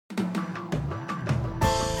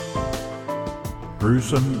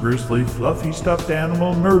Gruesome, grisly, fluffy stuffed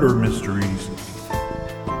animal murder mysteries.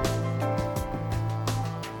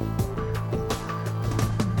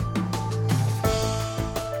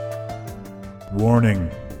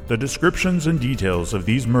 Warning: the descriptions and details of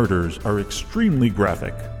these murders are extremely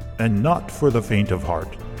graphic and not for the faint of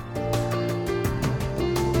heart.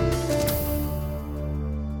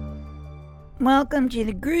 Welcome to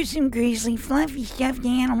the Gruesome, Grisly, Fluffy Stuffed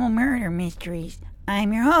Animal Murder Mysteries.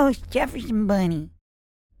 I'm your host, Jefferson Bunny.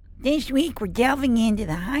 This week we're delving into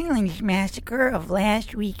the Highlands Massacre of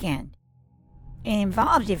last weekend. It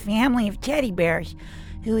involves a family of teddy bears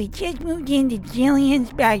who had just moved into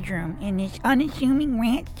Jillian's bedroom in this unassuming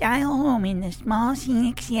ranch-style home in the small,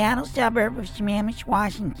 scenic Seattle suburb of Sammamish,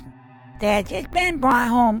 Washington, that had just been brought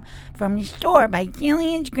home from the store by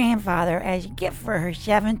Jillian's grandfather as a gift for her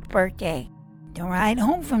 7th birthday. The ride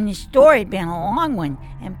home from the store had been a long one,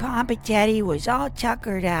 and Papa Teddy was all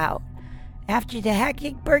tuckered out. After the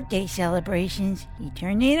hectic birthday celebrations, he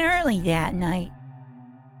turned in early that night.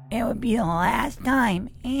 It would be the last time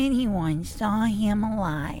anyone saw him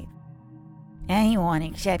alive. Anyone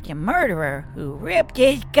except a murderer who ripped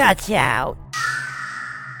his guts out.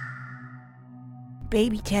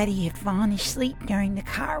 Baby Teddy had fallen asleep during the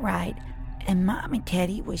car ride, and Mama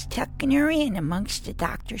Teddy was tucking her in amongst the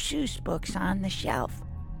Dr. Seuss books on the shelf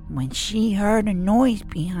when she heard a noise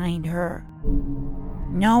behind her.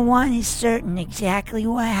 No one is certain exactly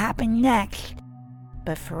what happened next,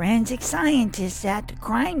 but forensic scientists at the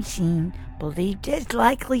crime scene believe this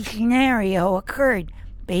likely scenario occurred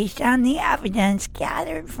based on the evidence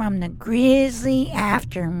gathered from the grisly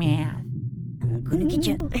aftermath. I'm gonna get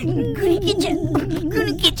you. I'm gonna get you. I'm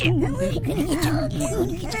gonna get you. I'm gonna get you. I'm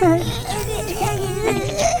gonna get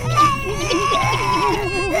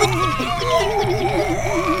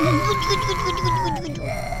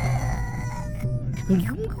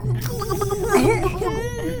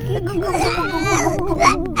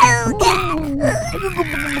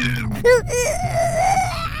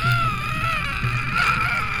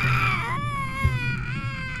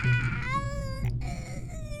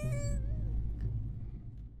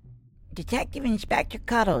Detective Inspector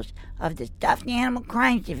Cuddles of the Stuffed Animal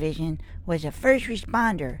Crimes Division was a first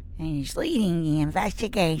responder and is leading the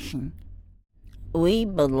investigation. We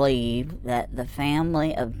believe that the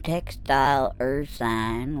family of Textile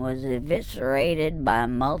Ursine was eviscerated by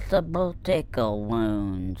multiple tickle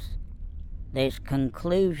wounds. This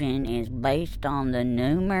conclusion is based on the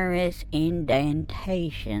numerous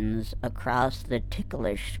indentations across the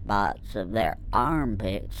ticklish spots of their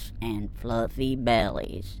armpits and fluffy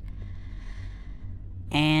bellies,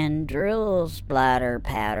 and drill splatter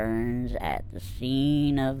patterns at the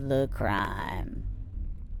scene of the crime.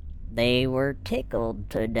 They were tickled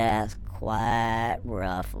to death quite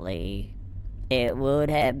roughly. It would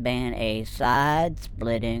have been a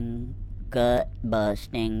side-splitting,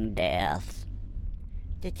 gut-busting death.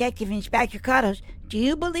 Detective Inspector Cuddles, do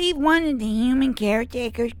you believe one of the human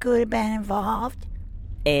caretakers could have been involved?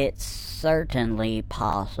 It's certainly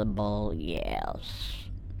possible, yes.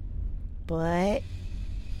 But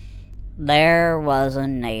there was a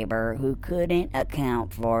neighbor who couldn't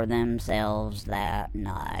account for themselves that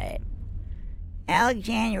night.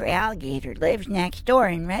 Alexander Alligator lives next door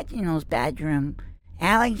in Reginald's bedroom.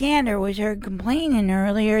 Alexander was heard complaining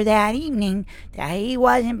earlier that evening that he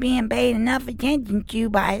wasn't being paid enough attention to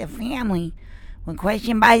by the family. When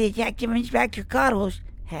questioned by Detective Inspector Cuddles,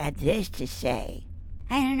 had this to say.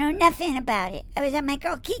 I don't know nothing about it. I was at my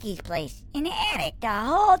girl Kiki's place, in the attic, the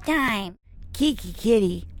whole time. Kiki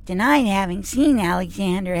Kitty denied having seen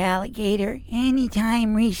Alexander Alligator any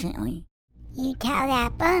time recently. You tell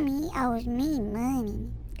that bummy owes me money.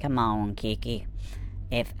 Come on, Kiki.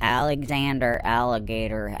 If Alexander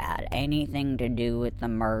Alligator had anything to do with the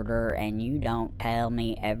murder and you don't tell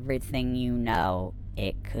me everything you know,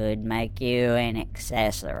 it could make you an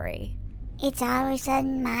accessory. It's all of a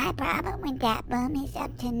sudden my problem when that bum is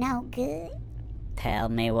up to no good. Tell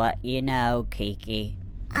me what you know, Kiki.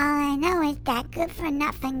 All I know is that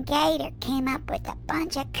good-for-nothing gator came up with a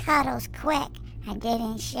bunch of cuddles quick and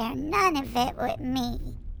didn't share none of it with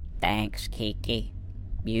me. Thanks, Kiki.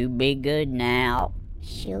 You be good now.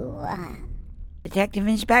 Sure. Detective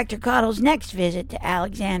Inspector Cuddles' next visit to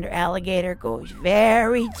Alexander Alligator goes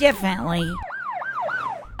very differently.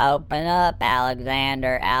 Open up,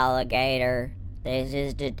 Alexander Alligator. This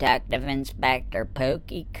is Detective Inspector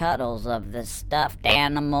Pookie Cuddles of the Stuffed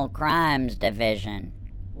Animal Crimes Division.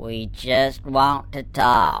 We just want to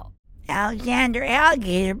talk. Alexander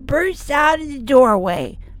Alligator bursts out of the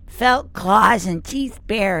doorway, felt claws and teeth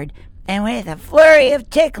bared, and with a flurry of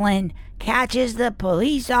tickling, catches the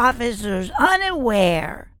police officers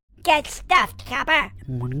unaware. Get stuffed, copper.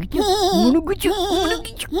 Get him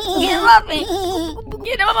off me.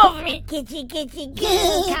 Get him off me. Gitchy,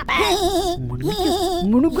 copper.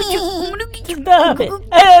 Stop it.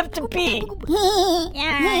 I have to pee.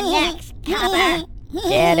 You're next, copper.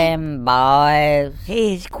 Get him, boys.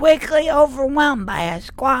 He is quickly overwhelmed by a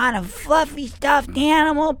squad of fluffy stuffed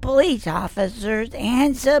animal police officers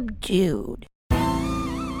and subdued.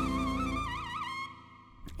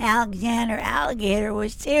 Alexander Alligator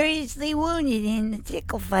was seriously wounded in the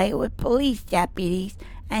tickle fight with police deputies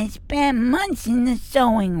and spent months in the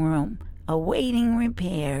sewing room, awaiting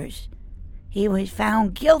repairs. He was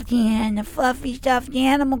found guilty in the fluffy stuffed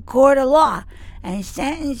animal court of law and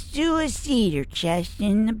sentenced to a cedar chest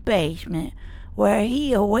in the basement, where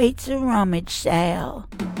he awaits a rummage sale.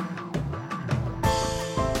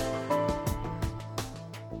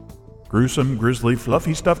 Gruesome, Grisly,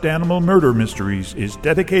 Fluffy Stuffed Animal Murder Mysteries is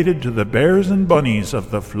dedicated to the bears and bunnies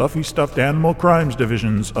of the Fluffy Stuffed Animal Crimes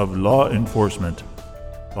Divisions of Law Enforcement.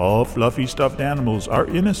 All fluffy stuffed animals are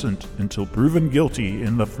innocent until proven guilty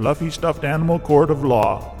in the Fluffy Stuffed Animal Court of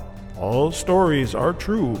Law. All stories are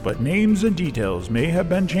true, but names and details may have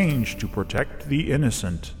been changed to protect the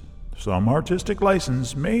innocent. Some artistic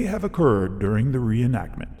license may have occurred during the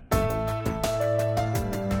reenactment.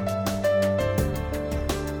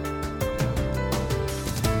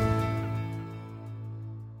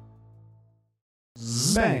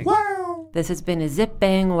 Bang. Wow. This has been a Zip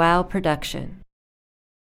Bang Wow production.